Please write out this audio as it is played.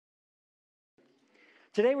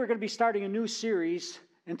Today we're going to be starting a new series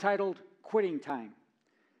entitled Quitting Time.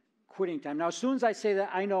 Quitting Time. Now, as soon as I say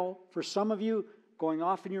that, I know for some of you, going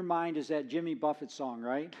off in your mind is that Jimmy Buffett song,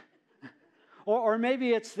 right? or maybe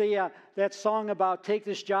it's that song about take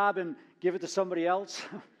this job and give it to somebody else.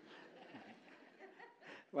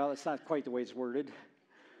 Well, it's not quite the way it's worded.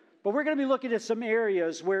 But we're going to be looking at some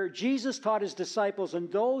areas where Jesus taught his disciples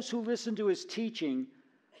and those who listened to his teaching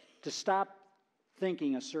to stop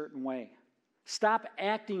thinking a certain way. Stop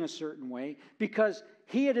acting a certain way because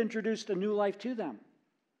he had introduced a new life to them.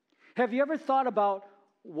 Have you ever thought about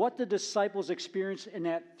what the disciples experienced in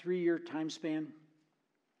that 3-year time span?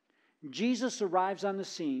 Jesus arrives on the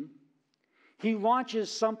scene. He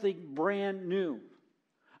launches something brand new.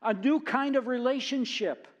 A new kind of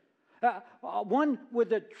relationship. One with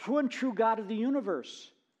the true God of the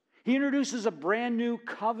universe. He introduces a brand new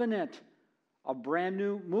covenant. A brand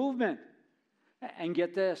new movement. And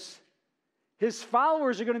get this. His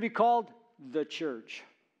followers are going to be called the church.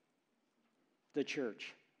 The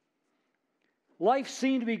church. Life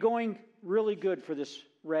seemed to be going really good for this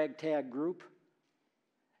ragtag group.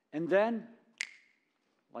 And then,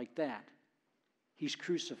 like that, he's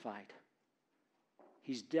crucified.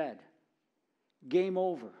 He's dead. Game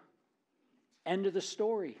over. End of the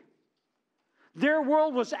story. Their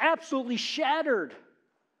world was absolutely shattered.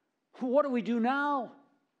 What do we do now?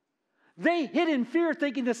 They hid in fear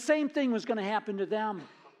thinking the same thing was going to happen to them.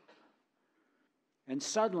 And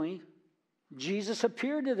suddenly, Jesus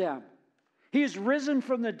appeared to them. He is risen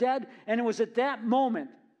from the dead, and it was at that moment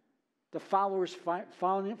the followers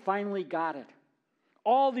finally got it.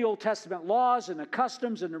 All the Old Testament laws and the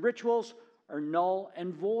customs and the rituals are null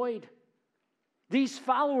and void. These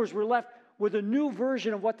followers were left with a new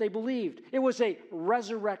version of what they believed. It was a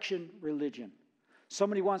resurrection religion.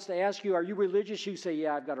 Somebody wants to ask you, are you religious? You say,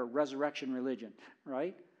 yeah, I've got a resurrection religion,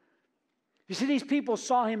 right? You see, these people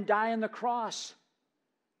saw him die on the cross.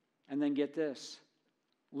 And then get this.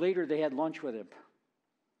 Later, they had lunch with him.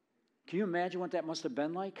 Can you imagine what that must have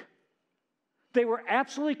been like? They were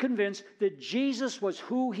absolutely convinced that Jesus was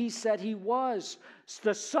who he said he was.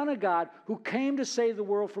 The Son of God who came to save the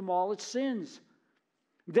world from all its sins.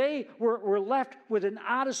 They were left with an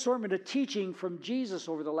odd assortment of teaching from Jesus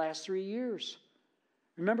over the last 3 years.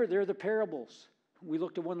 Remember, they're the parables. We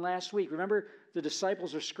looked at one last week. Remember, the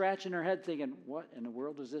disciples are scratching their head thinking, what in the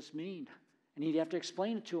world does this mean? And he'd have to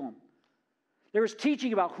explain it to them. There was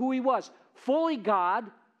teaching about who he was, fully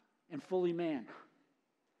God and fully man.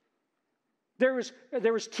 There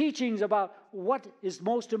was teachings about what is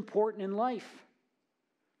most important in life.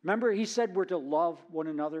 Remember, he said we're to love one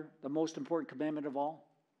another, the most important commandment of all.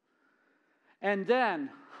 And then,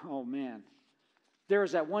 oh man, there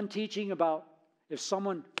was that one teaching about if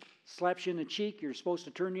someone slaps you in the cheek, you're supposed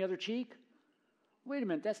to turn the other cheek. Wait a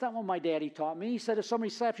minute, that's not what my daddy taught me. He said if somebody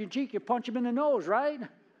slaps you in the cheek, you punch him in the nose, right?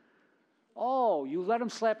 Oh, you let him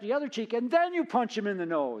slap the other cheek and then you punch him in the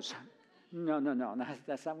nose. No,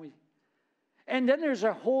 that's not what we... And then there's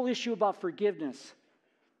a whole issue about forgiveness.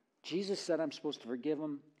 Jesus said I'm supposed to forgive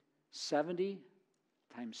him 70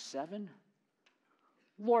 times 7.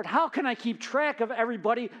 Lord, how can I keep track of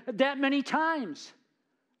everybody that many times?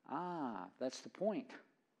 That's the point.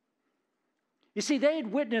 You see, they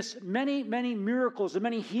had witnessed many, many miracles and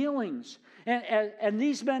many healings. And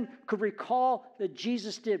these men could recall that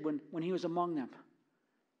Jesus did when he was among them.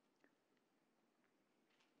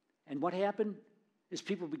 And what happened is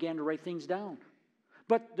people began to write things down.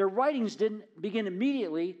 But their writings didn't begin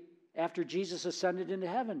immediately after Jesus ascended into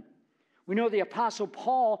heaven. We know the Apostle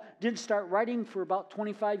Paul didn't start writing for about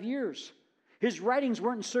 25 years. His writings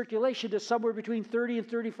weren't in circulation until somewhere between 30 and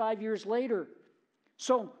 35 years later.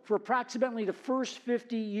 So for approximately the first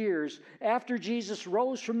 50 years after Jesus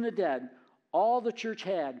rose from the dead, all the church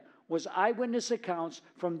had was eyewitness accounts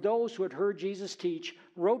from those who had heard Jesus teach,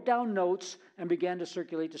 wrote down notes, and began to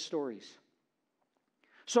circulate the stories.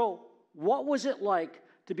 So what was it like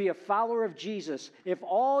to be a follower of Jesus if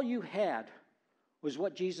all you had was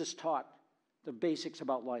what Jesus taught, the basics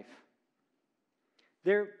about life?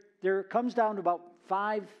 There comes down to about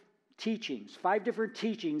 5 different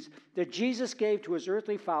teachings that Jesus gave to his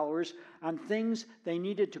earthly followers on things they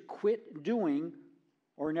needed to quit doing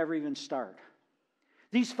or never even start.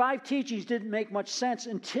 These 5 teachings didn't make much sense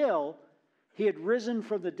until he had risen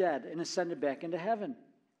from the dead and ascended back into heaven.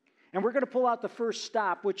 And we're going to pull out the first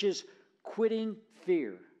stop, which is quitting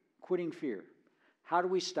fear. Quitting fear. How do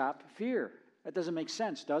we stop fear? That doesn't make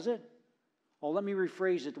sense, does it? Well, let me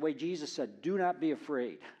rephrase it the way Jesus said, do not be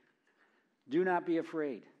afraid. Do not be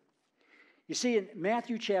afraid. You see, in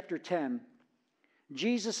Matthew chapter 10,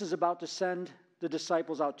 Jesus is about to send the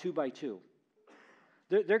disciples out 2 by 2.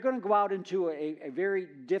 They're going to go out into a very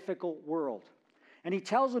difficult world. And he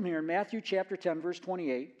tells them here in Matthew chapter 10, verse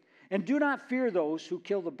 28, and do not fear those who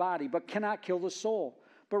kill the body, but cannot kill the soul,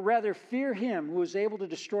 but rather fear him who is able to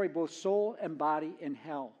destroy both soul and body in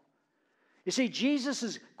hell. You see, Jesus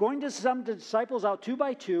is going to send the disciples out 2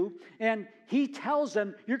 by 2, and he tells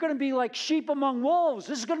them, you're going to be like sheep among wolves.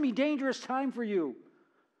 This is going to be a dangerous time for you.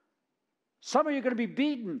 Some of you are going to be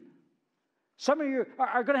beaten. Some of you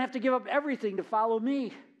are going to have to give up everything to follow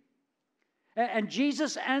me. And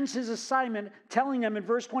Jesus ends his assignment telling them in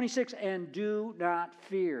verse 26, and do not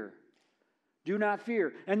fear. Do not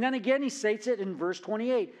fear. And then again he states it in verse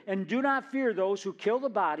 28, and do not fear those who kill the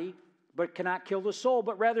body, but cannot kill the soul,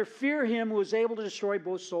 but rather fear him who is able to destroy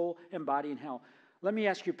both soul and body in hell. Let me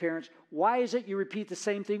ask you, parents, why is it you repeat the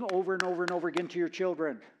same thing over and over and over again to your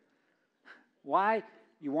children? Why?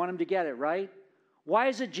 You want them to get it, right? Why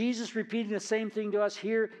is it Jesus repeating the same thing to us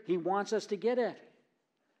here? He wants us to get it.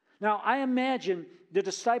 Now, I imagine the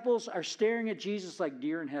disciples are staring at Jesus like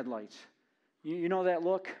deer in headlights. You know that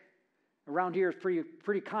look? Around here, it's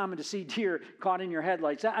pretty common to see deer caught in your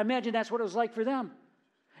headlights. I imagine that's what it was like for them.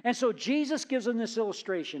 And so Jesus gives them this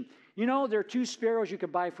illustration. You know, there are 2 sparrows you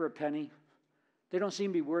could buy for a penny. They don't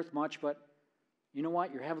seem to be worth much, but you know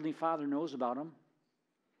what? Your Heavenly Father knows about them,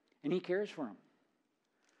 and he cares for them.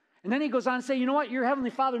 And then he goes on to say, you know what? Your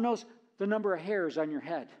Heavenly Father knows the number of hairs on your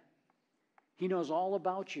head. He knows all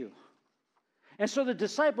about you. And so the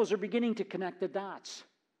disciples are beginning to connect the dots.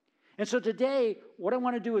 And so today, what I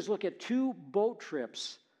want to do is look at 2 boat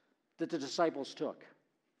trips that the disciples took.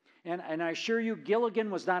 And I assure you,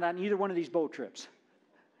 Gilligan was not on either one of these boat trips.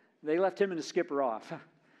 They left him and the skipper off.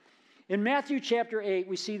 In Matthew chapter 8,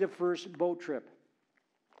 we see the first boat trip.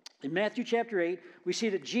 In Matthew chapter 8, we see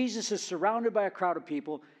that Jesus is surrounded by a crowd of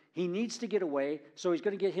people. He needs to get away, so he's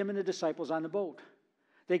going to get him and the disciples on the boat.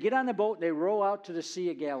 They get on the boat, and they row out to the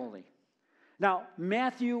Sea of Galilee. Now,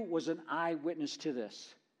 Matthew was an eyewitness to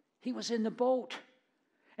this. He was in the boat.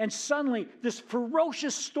 And suddenly, this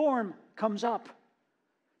ferocious storm comes up.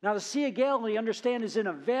 Now, the Sea of Galilee, understand, is in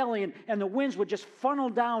a valley, and the winds would just funnel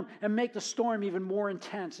down and make the storm even more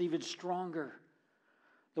intense, even stronger.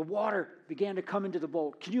 The water began to come into the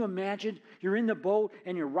boat. Can you imagine? You're in the boat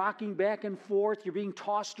and you're rocking back and forth. You're being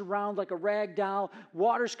tossed around like a rag doll.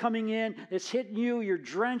 Water's coming in. It's hitting you. You're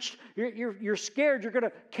drenched. You're scared. You're going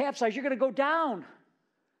to capsize. You're going to go down.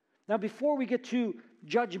 Now, before we get too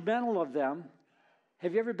judgmental of them,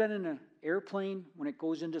 have you ever been in an airplane when it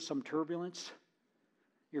goes into some turbulence?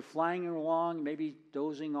 You're flying along, maybe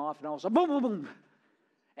dozing off, and all of a sudden, boom, boom, boom.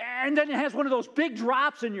 And then it has one of those big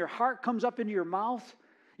drops, and your heart comes up into your mouth.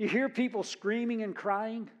 You hear people screaming and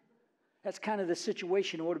crying. That's kind of the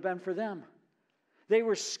situation it would have been for them. They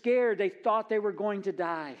were scared. They thought they were going to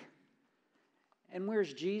die. And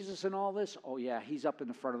where's Jesus in all this? Oh, yeah, he's up in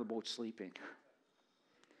the front of the boat sleeping.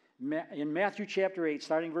 In Matthew chapter 8,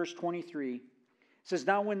 starting verse 23, it says,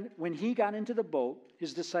 now when he got into the boat,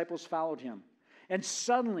 his disciples followed him. And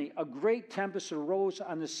suddenly a great tempest arose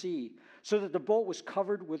on the sea, so that the boat was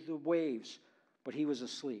covered with the waves, but he was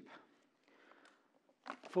asleep.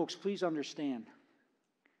 Folks, please understand,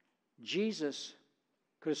 Jesus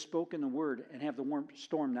could have spoken the word and have the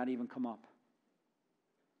storm not even come up.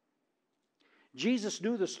 Jesus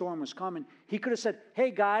knew the storm was coming. He could have said,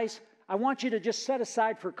 hey guys, I want you to just set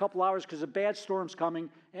aside for a couple hours because a bad storm's coming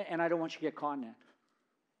and I don't want you to get caught in it.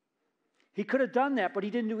 He could have done that, but he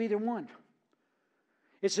didn't do either one.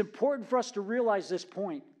 It's important for us to realize this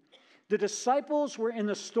point. The disciples were in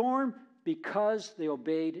the storm because they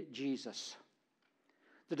obeyed Jesus.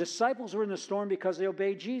 The disciples were in the storm because they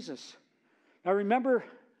obeyed Jesus. Now remember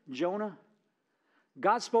Jonah?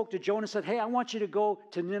 God spoke to Jonah and said, hey, I want you to go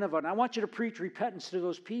to Nineveh, and I want you to preach repentance to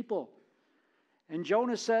those people. And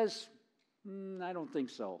Jonah says, I don't think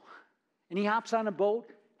so. And he hops on a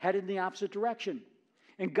boat, headed in the opposite direction.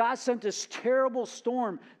 And God sent this terrible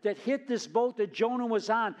storm that hit this boat that Jonah was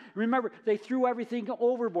on. Remember, they threw everything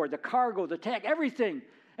overboard, the cargo, the tag, everything.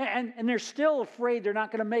 And they're still afraid they're not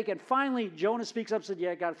going to make it. And finally, Jonah speaks up and said,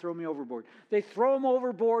 yeah, got to throw me overboard. They throw him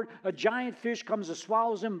overboard. A giant fish comes and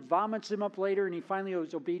swallows him, vomits him up later, and he finally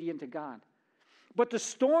was obedient to God. But the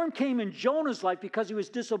storm came in Jonah's life because he was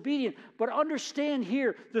disobedient. But understand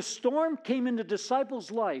here, the storm came in the disciples'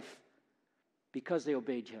 life because they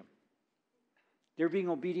obeyed him. They're being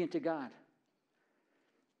obedient to God.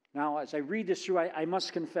 Now, as I read this through, I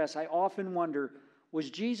must confess, I often wonder, was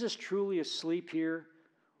Jesus truly asleep here?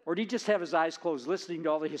 Or did he just have his eyes closed listening to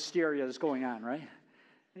all the hysteria that's going on, right?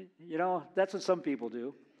 You know, that's what some people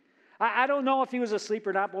do. I don't know if he was asleep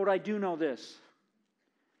or not, but what I do know this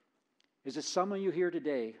is that some of you here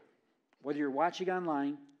today, whether you're watching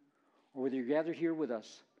online or whether you're gathered here with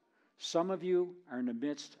us, some of you are in the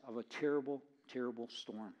midst of a terrible, terrible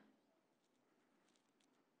storm.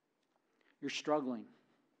 You're struggling.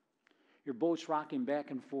 Your boat's rocking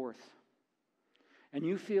back and forth. And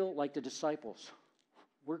you feel like the disciples.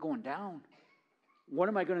 We're going down. What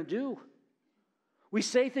am I going to do? We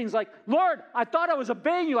say things like, Lord, I thought I was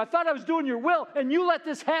obeying you. I thought I was doing your will, and you let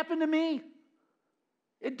this happen to me.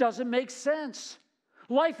 It doesn't make sense.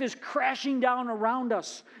 Life is crashing down around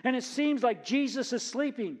us, and it seems like Jesus is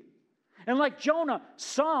sleeping. And like Jonah,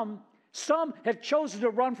 some have chosen to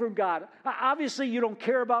run from God. Obviously, you don't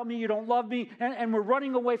care about me, you don't love me, and we're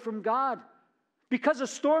running away from God. Because of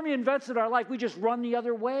stormy events in our life, we just run the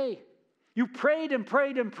other way. You prayed and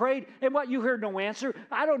prayed and prayed, and what? You heard no answer.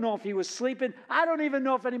 I don't know if he was sleeping. I don't even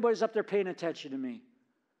know if anybody's up there paying attention to me.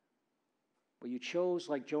 But you chose,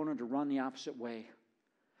 like Jonah, to run the opposite way.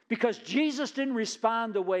 Because Jesus didn't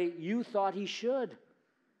respond the way you thought he should.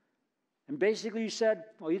 And basically you said,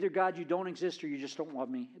 well, either God, you don't exist, or you just don't love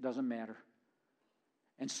me. It doesn't matter.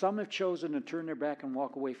 And some have chosen to turn their back and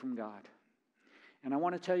walk away from God. And I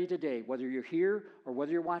want to tell you today, whether you're here or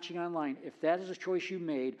whether you're watching online, if that is a choice you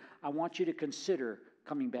made, I want you to consider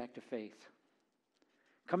coming back to faith.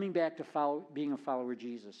 Coming back to being a follower of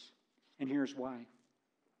Jesus. And here's why.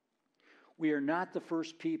 We are not the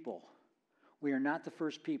first people. We are not the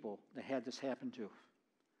first people that had this happen to.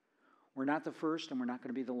 We're not the first, and we're not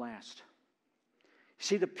going to be the last.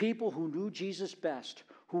 See, the people who knew Jesus best,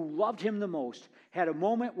 who loved him the most, had a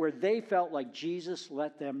moment where they felt like Jesus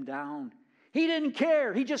let them down. He didn't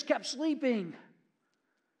care. He just kept sleeping.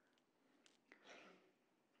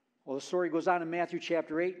 Well, the story goes on in Matthew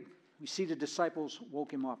chapter 8. We see the disciples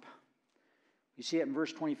woke him up. You see it in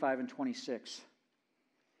verse 25 and 26.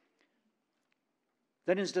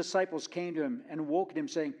 Then his disciples came to him and woke him,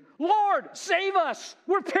 saying, Lord, save us!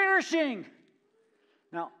 We're perishing!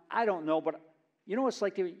 Now, I don't know, but you know what it's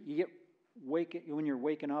like when you're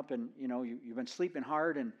waking up and you've been sleeping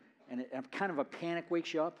hard and kind of a panic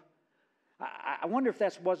wakes you up? I wonder if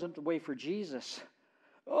that wasn't the way for Jesus.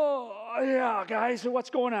 Oh, yeah, guys, what's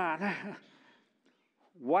going on?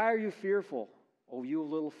 Why are you fearful, O you of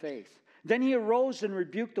little faith? Then he arose and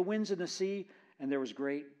rebuked the winds and the sea, and there was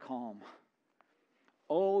great calm.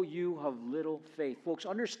 Oh, you have little faith. Folks,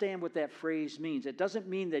 understand what that phrase means. It doesn't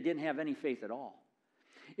mean they didn't have any faith at all.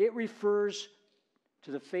 It refers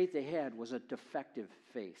to the faith they had was a defective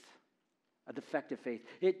faith. A defective faith.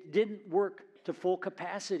 It didn't work to full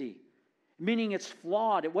capacity, meaning it's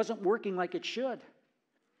flawed. It wasn't working like it should.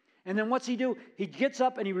 And then what's he do? He gets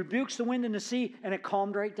up and he rebukes the wind and the sea, and it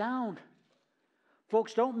calmed right down.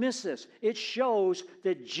 Folks, don't miss this. It shows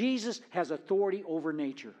that Jesus has authority over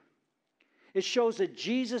nature. It shows that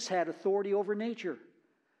Jesus had authority over nature.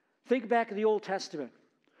 Think back to the Old Testament.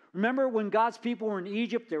 Remember when God's people were in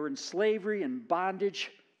Egypt, they were in slavery and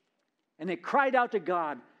bondage, and they cried out to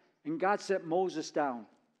God, and God sent Moses down.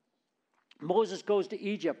 Moses goes to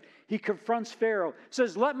Egypt. He confronts Pharaoh,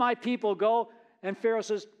 says, let my people go. And Pharaoh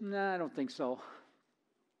says, nah, I don't think so.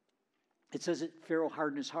 It says that Pharaoh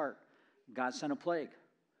hardened his heart. God sent a plague.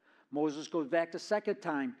 Moses goes back the second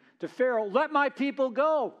time to Pharaoh, let my people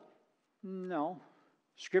go. No.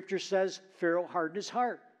 Scripture says Pharaoh hardened his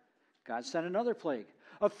heart. God sent another plague.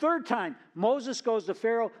 A third time, Moses goes to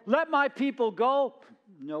Pharaoh, let my people go.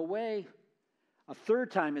 No way. A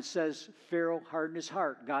third time, it says Pharaoh hardened his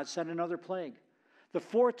heart. God sent another plague. The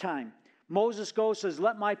fourth time, Moses goes, says,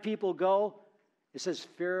 let my people go. It says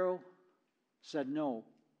Pharaoh said no,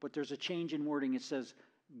 but there's a change in wording. It says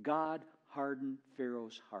God hardened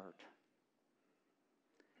Pharaoh's heart.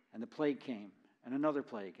 And the plague came, and another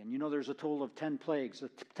plague. And there's a total of 10 plagues. The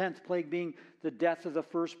 10th plague being the death of the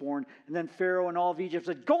firstborn. And then Pharaoh and all of Egypt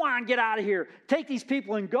said, go on, get out of here. Take these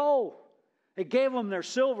people and go. They gave them their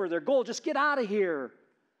silver, their gold. Just get out of here.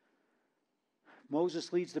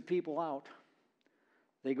 Moses leads the people out.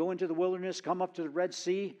 They go into the wilderness, come up to the Red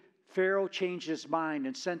Sea. Pharaoh changed his mind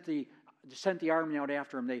and sent the army out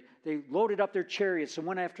after him. They loaded up their chariots and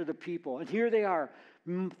went after the people. And here they are,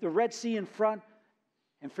 the Red Sea in front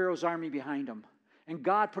and Pharaoh's army behind them. And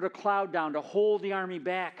God put a cloud down to hold the army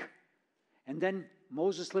back. And then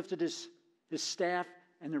Moses lifted his staff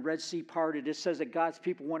and the Red Sea parted. It says that God's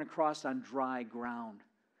people went across on dry ground.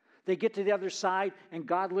 They get to the other side, and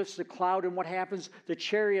God lifts the cloud, and what happens? The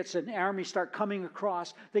chariots and the army start coming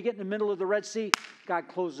across. They get in the middle of the Red Sea. God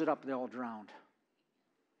closes it up. They all drowned.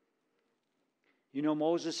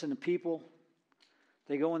 Moses and the people,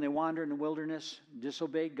 they go and they wander in the wilderness,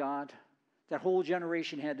 disobeyed God. That whole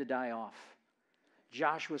generation had to die off.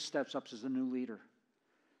 Joshua steps up as the new leader.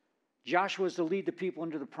 Joshua is to lead the people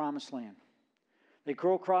into the promised land. They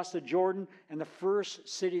go across the Jordan, and the first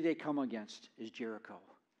city they come against is Jericho.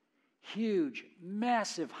 Huge,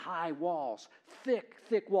 massive, high walls, thick,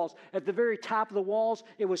 thick walls. At the very top of the walls,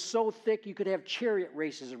 it was so thick you could have chariot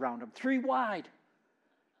races around them, 3 wide.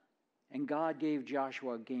 And God gave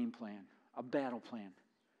Joshua a game plan, a battle plan.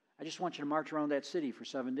 I just want you to march around that city for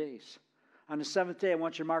 7 days. On the 7th day, I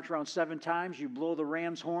want you to march around 7 times. You blow the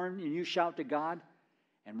ram's horn, and you shout to God.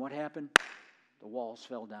 And what happened? The walls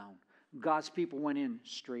fell down. God's people went in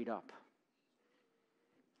straight up.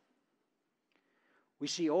 We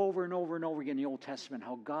see over and over and over again in the Old Testament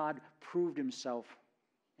how God proved himself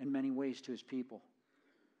in many ways to his people.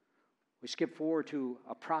 We skip forward to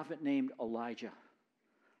a prophet named Elijah.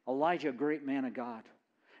 Elijah, a great man of God.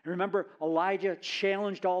 And remember, Elijah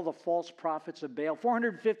challenged all the false prophets of Baal.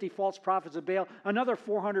 450 false prophets of Baal, another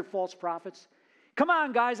 400 false prophets. Come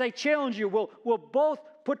on, guys, I challenge you. We'll both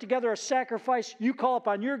put together a sacrifice. You call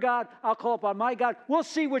upon your God, I'll call upon my God. We'll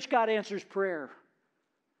see which God answers prayer.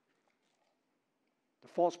 The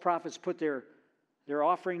false prophets put their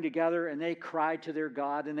offering together, and they cried to their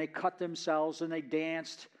God, and they cut themselves, and they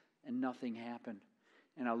danced, and nothing happened.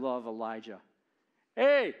 And I love Elijah.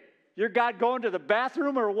 Hey, your God going to the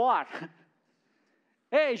bathroom or what?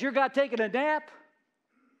 Hey, is your God taking a nap?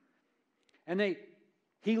 And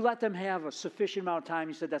he let them have a sufficient amount of time.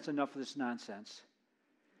 He said, that's enough of this nonsense.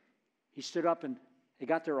 He stood up and they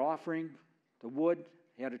got their offering, the wood.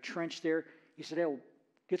 He had a trench there. He said, hey, well,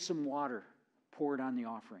 get some water, pour it on the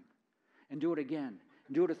offering. And do it again.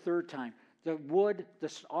 And do it a 3rd time. The wood,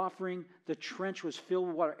 this offering, the trench was filled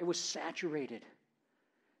with water. It was saturated.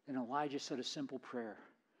 And Elijah said a simple prayer.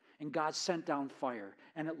 And God sent down fire.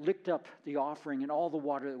 And it licked up the offering and all the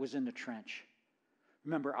water that was in the trench.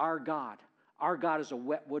 Remember, our God is a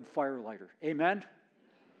wet wood firelighter. Amen?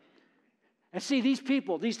 And see, these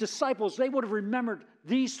people, these disciples, they would have remembered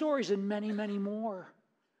these stories and many, many more.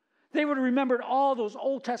 They would have remembered all those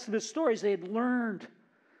Old Testament stories they had learned.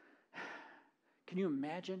 Can you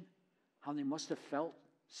imagine how they must have felt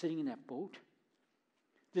sitting in that boat?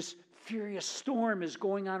 This furious storm is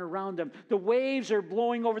going on around them. The waves are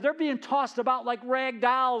blowing over. They're being tossed about like rag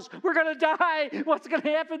dolls. We're going to die. What's going to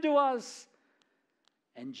happen to us?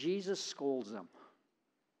 And Jesus scolds them.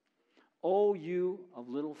 Oh, you of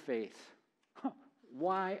little faith.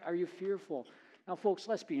 Why are you fearful? Now, folks,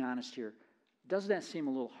 let's be honest here. Doesn't that seem a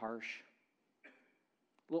little harsh?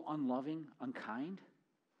 A little unloving, unkind?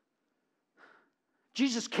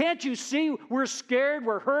 Jesus, can't you see we're scared,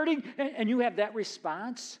 we're hurting, and you have that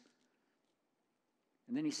response?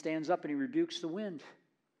 And then he stands up and he rebukes the wind.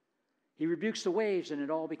 He rebukes the waves, and it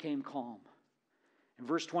all became calm. In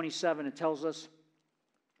verse 27, it tells us,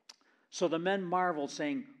 so the men marveled,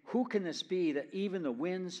 saying, who can this be that even the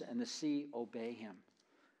winds and the sea obey him?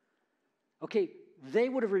 Okay, they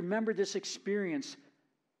would have remembered this experience.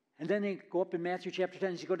 And then they go up in Matthew chapter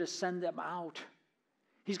 10, he's going to send them out.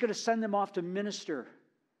 He's going to send them off to minister.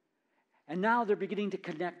 And now they're beginning to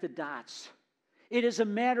connect the dots. It is a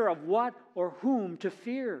matter of what or whom to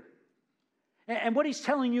fear. And what he's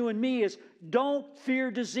telling you and me is, don't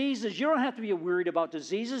fear diseases. You don't have to be worried about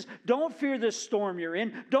diseases. Don't fear this storm you're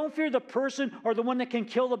in. Don't fear the person or the one that can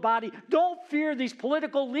kill the body. Don't fear these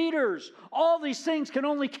political leaders. All these things can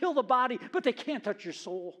only kill the body, but they can't touch your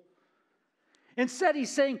soul. Instead,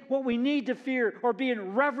 he's saying what we need to fear or be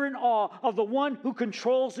in reverent awe of the one who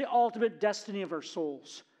controls the ultimate destiny of our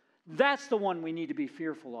souls. That's the one we need to be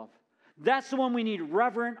fearful of. That's the one we need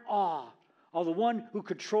reverent awe of, the one who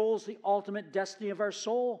controls the ultimate destiny of our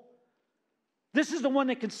soul. This is the one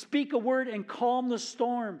that can speak a word and calm the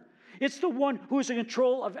storm. It's the one who is in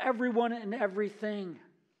control of everyone and everything.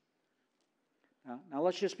 Now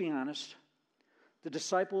let's just be honest. The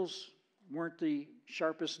disciples weren't the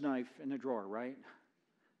sharpest knife in the drawer, right?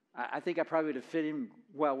 I think I probably would have fit in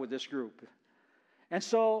well with this group. And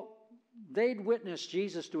so they'd witnessed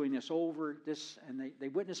Jesus doing this over this, and they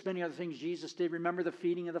witnessed many other things Jesus did. Remember the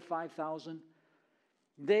feeding of the 5,000?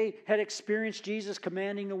 They had experienced Jesus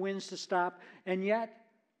commanding the winds to stop, and yet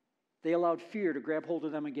they allowed fear to grab hold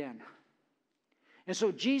of them again. And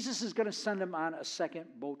so Jesus is going to send them on a second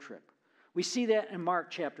boat trip. We see that in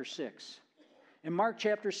Mark chapter 6. In Mark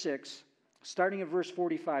chapter 6, starting at verse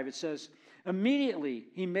 45, it says, immediately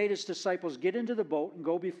he made his disciples get into the boat and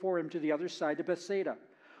go before him to the other side to Bethsaida,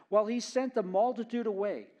 while he sent the multitude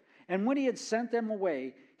away. And when he had sent them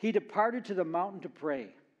away, he departed to the mountain to pray.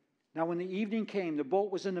 Now when the evening came, the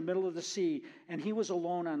boat was in the middle of the sea, and he was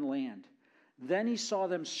alone on land. Then he saw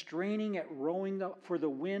them straining at rowing, for the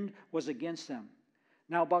wind was against them.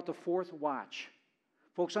 Now about the 4th watch.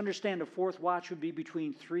 Folks, understand the 4th watch would be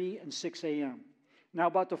between 3 and 6 a.m. Now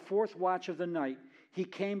about the 4th watch of the night, He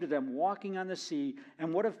came to them walking on the sea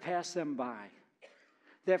and would have passed them by.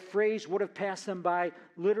 That phrase, would have passed them by,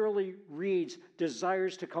 literally reads,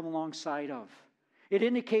 desires to come alongside of. It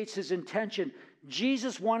indicates his intention.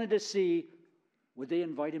 Jesus wanted to see, would they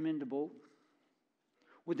invite him into the boat?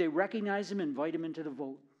 Would they recognize him and invite him into the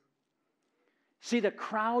boat? See, the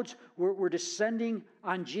crowds were descending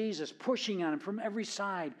on Jesus, pushing on him from every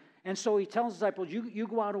side. And so he tells the disciples, you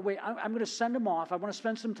go out away. I'm going to send them off. I want to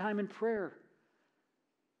spend some time in prayer.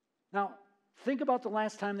 Now, think about the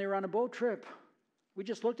last time they were on a boat trip. We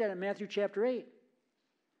just looked at it in Matthew chapter 8.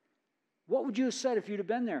 What would you have said if you'd have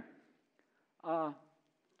been there?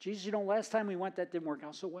 Jesus, last time we went, that didn't work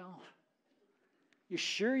out so well. You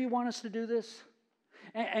sure you want us to do this?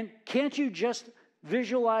 And can't you just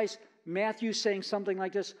visualize Matthew saying something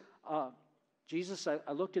like this? Jesus,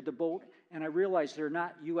 I looked at the boat and I realized there are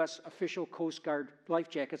not U.S. official Coast Guard life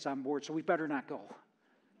jackets on board, so we better not go.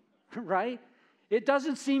 Right? It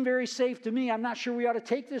doesn't seem very safe to me. I'm not sure we ought to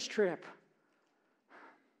take this trip.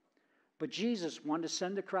 But Jesus wanted to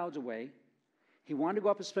send the crowds away. He wanted to go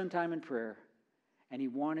up and spend time in prayer. And he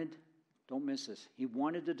wanted, don't miss this, he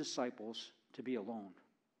wanted the disciples to be alone.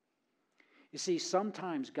 You see,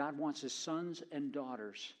 sometimes God wants his sons and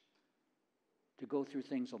daughters to go through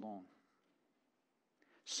things alone.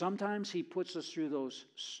 Sometimes he puts us through those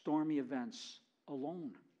stormy events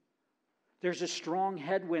alone. There's a strong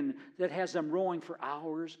headwind that has them rowing for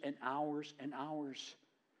hours and hours and hours.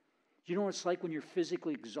 You know what it's like when you're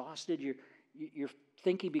physically exhausted? Your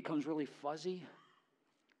thinking becomes really fuzzy.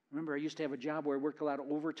 Remember, I used to have a job where I worked a lot of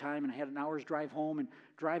overtime and I had an hour's drive home. And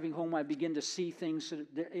driving home, I'd begin to see things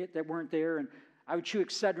that weren't there. And I would chew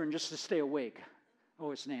Excedrin just to stay awake.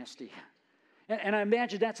 Oh, it's nasty. And I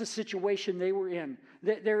imagine that's the situation they were in.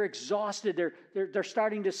 They're exhausted. They're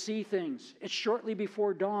starting to see things. It's shortly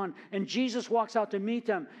before dawn. And Jesus walks out to meet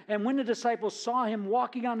them. And when the disciples saw him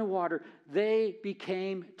walking on the water, they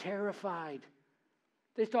became terrified.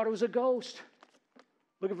 They thought it was a ghost.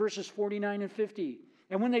 Look at verses 49 and 50.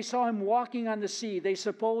 And when they saw him walking on the sea, they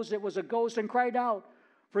supposed it was a ghost and cried out,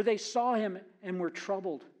 for they saw him and were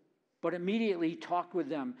troubled. But immediately he talked with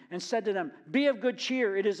them and said to them, be of good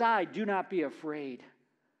cheer, it is I, do not be afraid.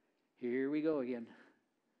 Here we go again.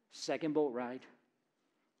 Second boat ride.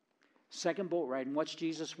 Second boat ride. And what's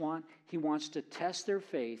Jesus want? He wants to test their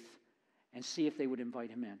faith and see if they would invite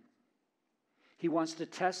him in. He wants to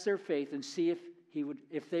test their faith and see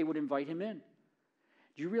if they would invite him in.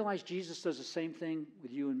 Do you realize Jesus does the same thing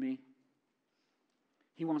with you and me?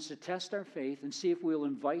 He wants to test our faith and see if we'll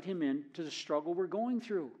invite him in to the struggle we're going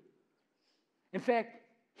through. In fact,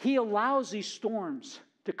 he allows these storms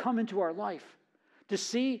to come into our life to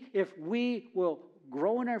see if we will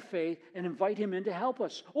grow in our faith and invite him in to help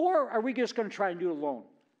us. Or are we just going to try and do it alone?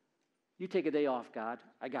 You take a day off, God.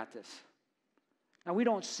 I got this. Now, we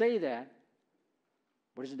don't say that,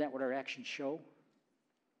 but isn't that what our actions show?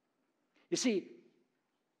 You see,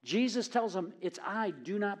 Jesus tells them, it's I,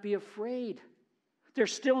 do not be afraid. They're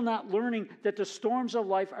still not learning that the storms of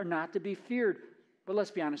life are not to be feared. But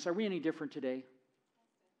let's be honest, are we any different today?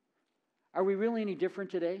 Are we really any different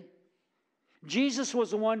today? Jesus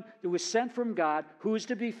was the one that was sent from God, who is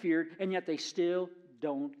to be feared, and yet they still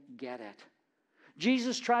don't get it.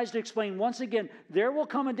 Jesus tries to explain once again, there will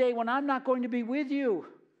come a day when I'm not going to be with you.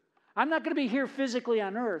 I'm not going to be here physically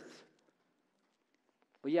on earth.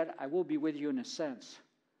 But yet I will be with you in a sense.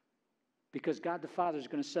 Because God the Father is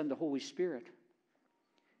going to send the Holy Spirit.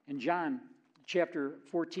 In John chapter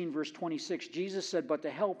 14, verse 26, Jesus said, but the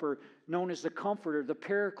Helper, known as the Comforter, the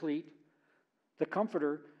Paraclete, the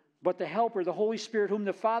Comforter, but the Helper, the Holy Spirit, whom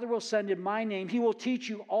the Father will send in my name, he will teach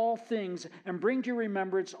you all things and bring to your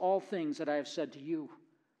remembrance all things that I have said to you.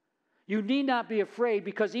 You need not be afraid,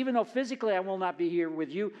 because even though physically I will not be here with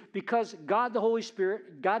you, because God the Holy Spirit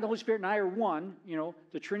and I are one,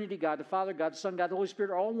 the Trinity, God the Father, God the Son, God the Holy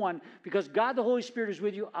Spirit are all one. Because God the Holy Spirit is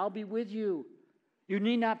with you, I'll be with you. You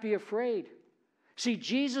need not be afraid. See,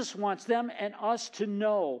 Jesus wants them and us to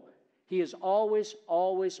know he is always,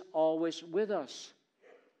 always, always with us.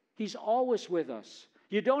 He's always with us.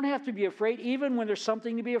 You don't have to be afraid even when there's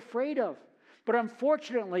something to be afraid of. But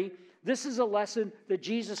unfortunately, this is a lesson that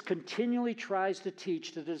Jesus continually tries to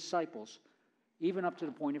teach to the disciples, even up to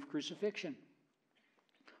the point of crucifixion.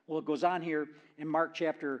 Well, it goes on here in Mark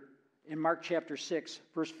chapter 6,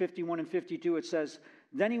 verse 51 and 52, it says,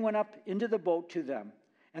 then he went up into the boat to them,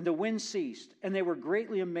 and the wind ceased, and they were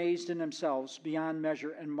greatly amazed in themselves beyond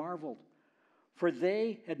measure and marveled. For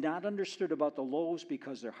they had not understood about the loaves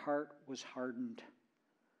because their heart was hardened.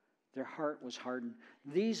 Their heart was hardened.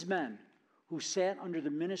 These men who sat under the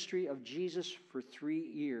ministry of Jesus for 3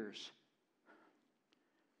 years.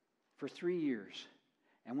 For 3 years.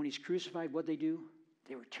 And when he's crucified, what'd they do?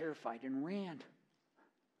 They were terrified and ran.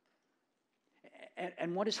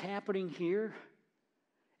 And what is happening here?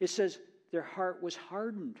 It says their heart was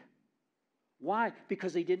hardened. Why?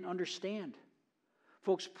 Because they didn't understand.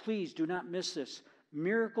 Folks, please do not miss this.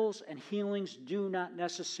 Miracles and healings do not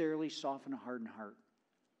necessarily soften a hardened heart.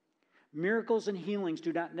 Miracles and healings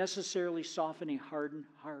do not necessarily soften a hardened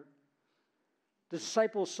heart. The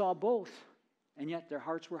disciples saw both, and yet their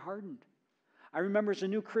hearts were hardened. I remember as a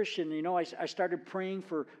new Christian, I started praying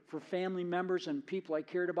for family members and people I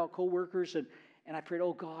cared about, co-workers, and I prayed,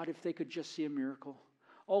 oh God, if they could just see a miracle.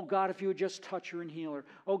 Oh God, if you would just touch her and heal her.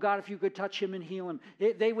 Oh God, if you could touch him and heal him.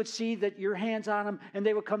 They would see that your hand's on him, and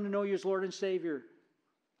they would come to know you as Lord and Savior.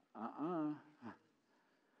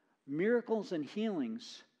 Miracles and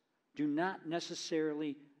healings do not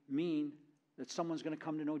necessarily mean that someone's going to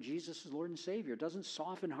come to know Jesus as Lord and Savior. It doesn't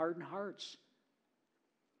soften hardened hearts.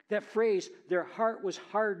 That phrase, their heart was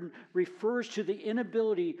hardened, refers to the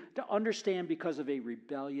inability to understand because of a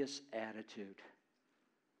rebellious attitude.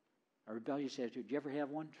 A rebellious attitude. Do you ever have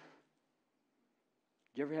one? Do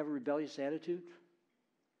you ever have a rebellious attitude?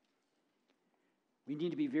 We need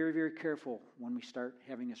to be very, very careful when we start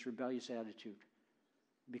having this rebellious attitude.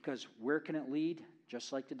 Because where can it lead?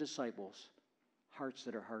 Just like the disciples, hearts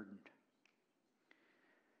that are hardened.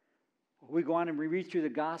 We go on and we read through the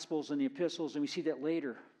Gospels and the epistles, and we see that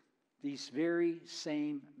later, these very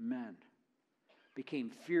same men became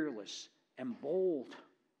fearless and bold.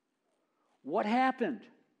 What happened?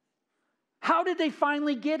 How did they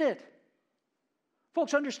finally get it?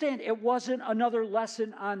 Folks, understand, it wasn't another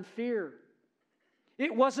lesson on fear.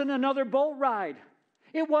 It wasn't another boat ride.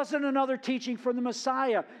 It wasn't another teaching from the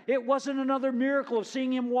Messiah. It wasn't another miracle of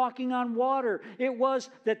seeing him walking on water. It was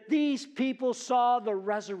that these people saw the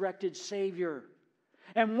resurrected Savior.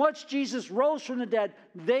 And once Jesus rose from the dead,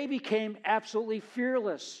 they became absolutely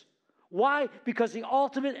fearless. Why? Because the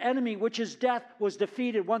ultimate enemy, which is death, was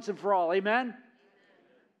defeated once and for all. Amen?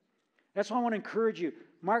 That's why I want to encourage you.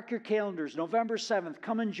 Mark your calendars. November 7th,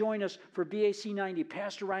 come and join us for BAC 90,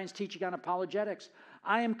 Pastor Ryan's teaching on apologetics.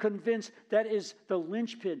 I am convinced that is the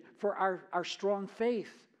linchpin for our strong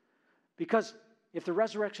faith. Because if the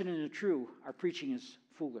resurrection isn't true, our preaching is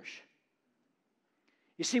foolish.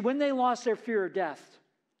 You see, when they lost their fear of death,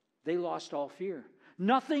 they lost all fear.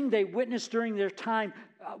 Nothing they witnessed during their time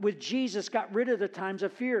with Jesus got rid of the times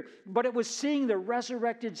of fear, but it was seeing the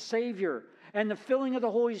resurrected Savior and the filling of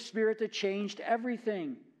the Holy Spirit that changed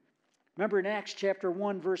everything. Remember in Acts chapter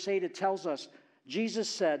 1, verse 8, it tells us, Jesus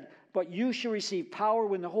said, "But you shall receive power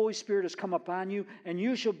when the Holy Spirit has come upon you, and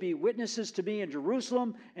you shall be witnesses to me in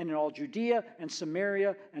Jerusalem and in all Judea and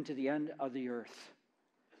Samaria and to the end of the earth."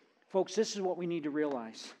 Folks, this is what we need to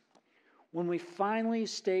realize. When we finally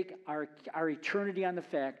stake our eternity on the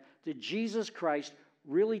fact that Jesus Christ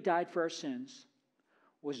really died for our sins,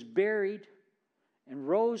 was buried, and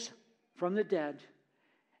rose from the dead,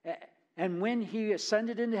 and when he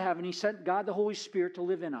ascended into heaven, he sent God the Holy Spirit to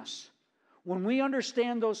live in us. When we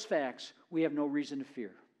understand those facts, we have no reason to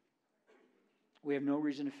fear. We have no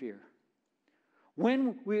reason to fear.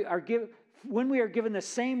 When we are given the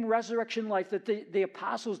same resurrection life that the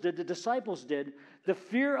apostles did, the disciples did, the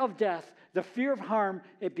fear of death, the fear of harm,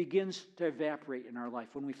 it begins to evaporate in our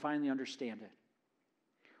life when we finally understand it.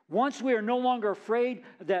 Once we are no longer afraid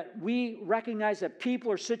that we recognize that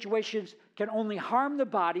people or situations can only harm the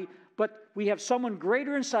body, but we have someone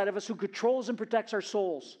greater inside of us who controls and protects our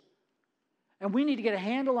souls. And we need to get a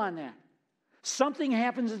handle on that. Something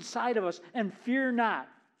happens inside of us, and fear not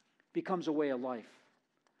becomes a way of life.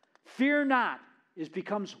 Fear not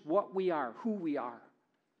becomes what we are, who we are.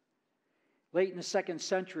 Late in the 2nd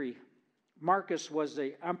century, Marcus was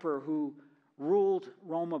the emperor who ruled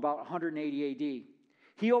Rome about 180 A.D.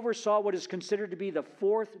 He oversaw what is considered to be the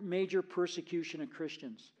 4th major persecution of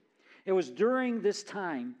Christians. It was during this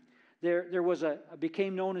time there was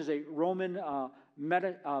became known as a Roman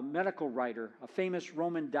medical writer, a famous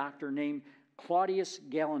Roman doctor named Claudius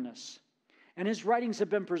Galenus. And his writings have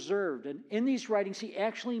been preserved. And in these writings, he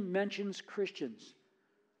actually mentions Christians.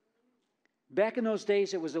 Back in those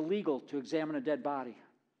days, it was illegal to examine a dead body.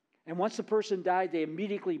 And once the person died, they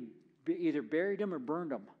immediately either buried him or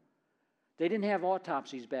burned him. They didn't have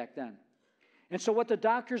autopsies back then. And so what the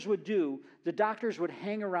doctors would do, the doctors would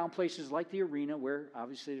hang around places like the arena where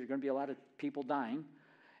obviously there are going to be a lot of people dying.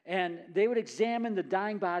 And they would examine the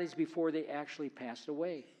dying bodies before they actually passed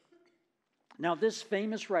away. Now this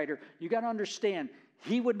famous writer, you got to understand,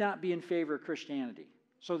 he would not be in favor of Christianity.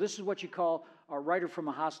 So this is what you call a writer from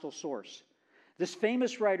a hostile source. This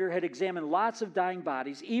famous writer had examined lots of dying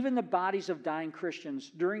bodies, even the bodies of dying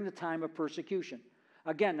Christians during the time of persecution.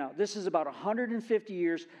 Again, now, this is about 150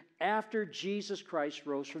 years after Jesus Christ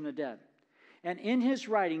rose from the dead. And in his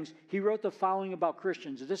writings, he wrote the following about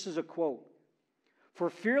Christians. This is a quote. For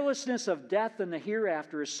fearlessness of death and the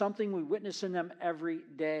hereafter is something we witness in them every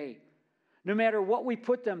day. No matter what we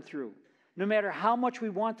put them through, no matter how much we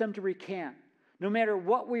want them to recant, no matter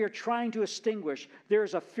what we are trying to extinguish, there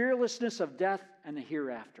is a fearlessness of death and the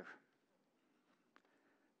hereafter.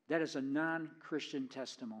 That is a non-Christian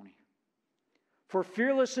testimony. For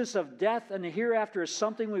fearlessness of death and the hereafter is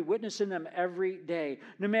something we witness in them every day.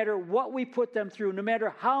 No matter what we put them through, no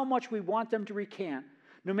matter how much we want them to recant,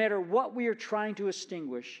 no matter what we are trying to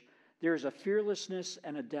extinguish, there is a fearlessness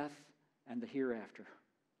and a death and the hereafter.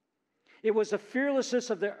 It was the fearlessness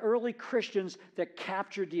of the early Christians that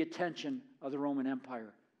captured the attention of the Roman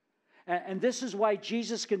Empire. And this is why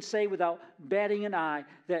Jesus can say without batting an eye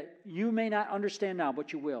that you may not understand now,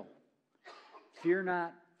 but you will. Fear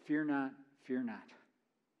not, fear not, fear not.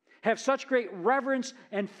 Have such great reverence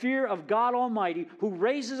and fear of God Almighty, who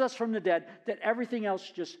raises us from the dead, that everything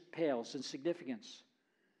else just pales in significance.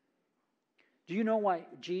 Do you know why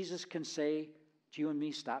Jesus can say to you and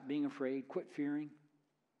me, stop being afraid, quit fearing?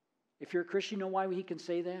 If you're a Christian, you know why he can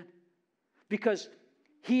say that? Because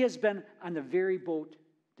he has been on the very boat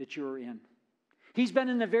that you're in. He's been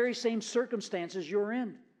in the very same circumstances you're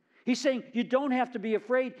in. He's saying you don't have to be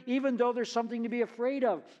afraid, even though there's something to be afraid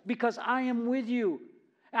of, because I am with you.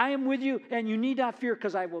 I am with you, and you need not fear,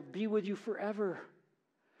 because I will be with you forever.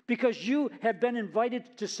 Because you have been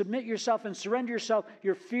invited to submit yourself and surrender yourself,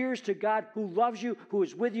 your fears to God, who loves you, who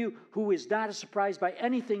is with you, who is not surprised by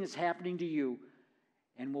anything that's happening to you,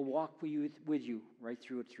 and will walk with you right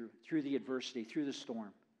through the adversity, through the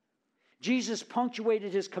storm. Jesus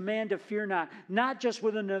punctuated his command to fear not just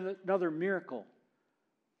with another miracle,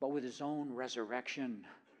 but with his own resurrection.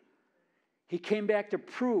 He came back to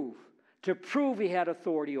prove he had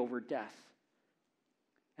authority over death.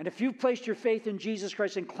 And if you've placed your faith in Jesus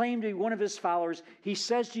Christ and claim to be one of his followers, he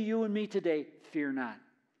says to you and me today, fear not.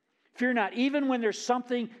 Fear not. Even when there's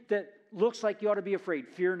something that looks like you ought to be afraid,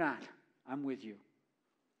 fear not. I'm with you.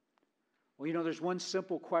 Well, you know, there's one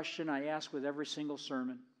simple question I ask with every single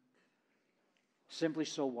sermon. Simply,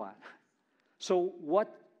 so what? So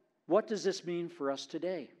what does this mean for us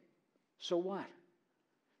today? So what?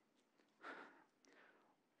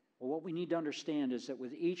 Well, what we need to understand is that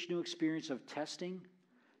with each new experience of testing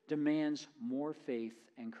demands more faith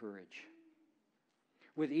and courage.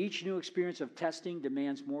 With each new experience of testing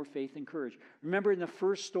demands more faith and courage. Remember in the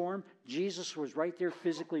first storm, Jesus was right there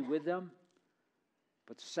physically with them.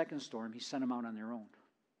 But the second storm, he sent them out on their own.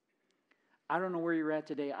 I don't know where you're at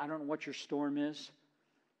today. I don't know what your storm is.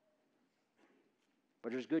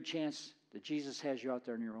 But there's a good chance that Jesus has you out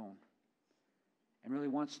there on your own. And really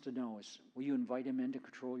wants to know is, will you invite him in to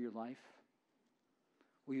control your life?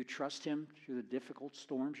 Will you trust him through the difficult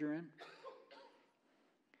storms you're in?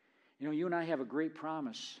 You know, you and I have a great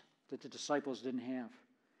promise that the disciples didn't have.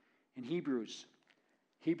 In Hebrews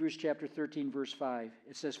chapter 13, verse 5,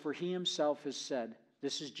 it says, for he himself has said,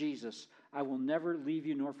 this is Jesus, I will never leave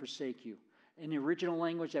you nor forsake you. In the original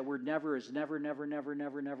language, that word never is never, never, never,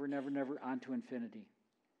 never, never, never, never, on to infinity.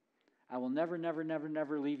 I will never, never, never,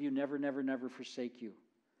 never leave you, never, never, never forsake you.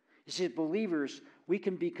 You see, as believers, we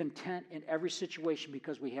can be content in every situation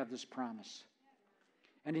because we have this promise.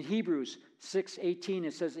 And in Hebrews 6:18,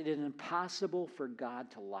 it says, it is impossible for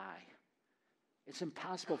God to lie. It's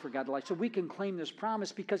impossible for God to lie. So we can claim this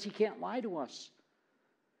promise because he can't lie to us.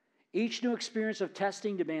 Each new experience of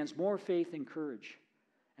testing demands more faith and courage.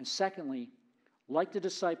 And secondly, like the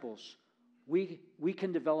disciples, we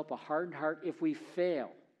can develop a hardened heart if we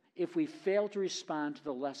fail to respond to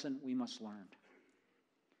the lesson we must learn.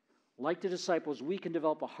 Like the disciples, we can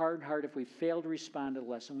develop a hardened heart if we fail to respond to the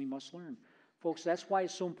lesson we must learn. Folks, that's why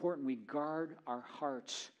it's so important we guard our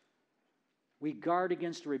hearts. We guard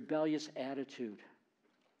against a rebellious attitude.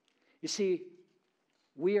 You see,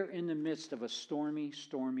 we are in the midst of a stormy,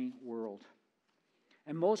 stormy world.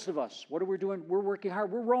 And most of us, what are we doing? We're working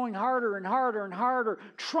hard. We're rowing harder and harder and harder,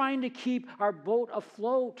 trying to keep our boat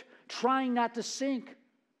afloat, trying not to sink.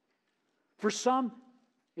 For some,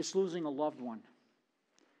 it's losing a loved one.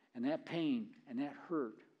 And that pain and that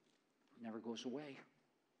hurt never goes away.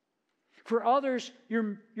 For others,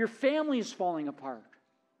 your family is falling apart.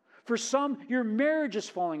 For some, your marriage is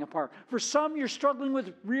falling apart. For some, you're struggling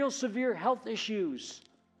with real severe health issues.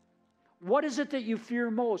 What is it that you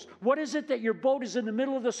fear most? What is it that your boat is in the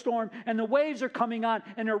middle of the storm and the waves are coming on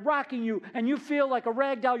and they're rocking you and you feel like a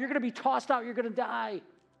rag doll? You're going to be tossed out. You're going to die.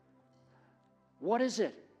 What is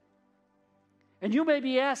it? And you may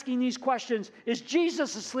be asking these questions. Is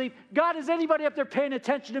Jesus asleep? God, is anybody up there paying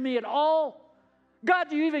attention to me at all? God,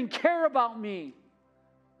 do you even care about me?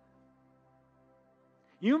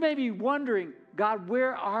 You may be wondering, God,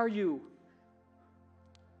 where are you?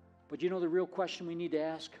 But you know the real question we need to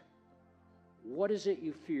ask? What is it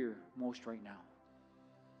you fear most right now?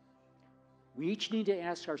 We each need to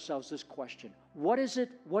ask ourselves this question. What is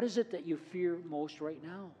it that you fear most right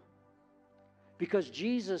now? Because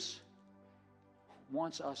Jesus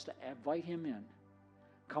wants us to invite him in,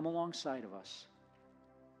 come alongside of us,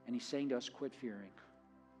 and he's saying to us, quit fearing.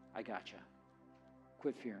 I got you.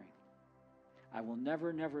 Quit fearing. I will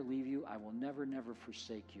never, never leave you. I will never, never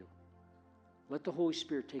forsake you. Let the Holy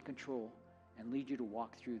Spirit take control and lead you to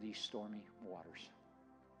walk through these stormy waters.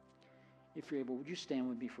 If you're able, would you stand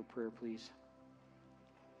with me for prayer, please?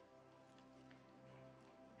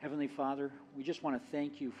 Heavenly Father, we just want to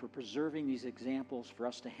thank you for preserving these examples for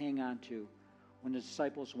us to hang on to when the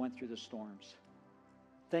disciples went through the storms.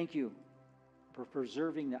 Thank you for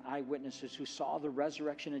preserving the eyewitnesses who saw the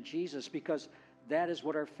resurrection of Jesus, because that is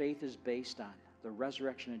what our faith is based on, the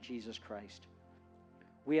resurrection of Jesus Christ.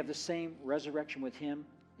 We have the same resurrection with him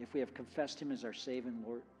if we have confessed him as our Savior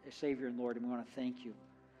and Lord, and we want to thank you.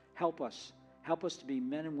 Help us. Help us to be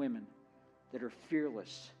men and women that are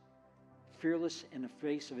fearless in the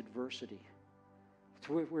face of adversity.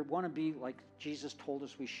 We want to be like Jesus told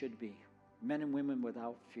us we should be, men and women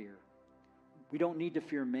without fear. We don't need to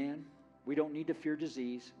fear man. We don't need to fear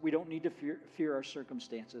disease. We don't need to fear our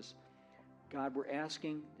circumstances. God, we're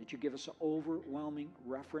asking that you give us an overwhelming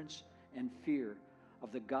reverence and fear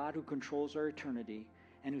of the God who controls our eternity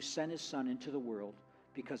and who sent his Son into the world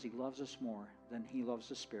because he loves us more than he loves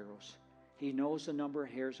the sparrows. He knows the number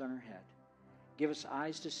of hairs on our head. Give us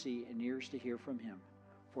eyes to see and ears to hear from him.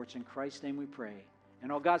 For it's in Christ's name we pray.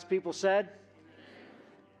 And all God's people said,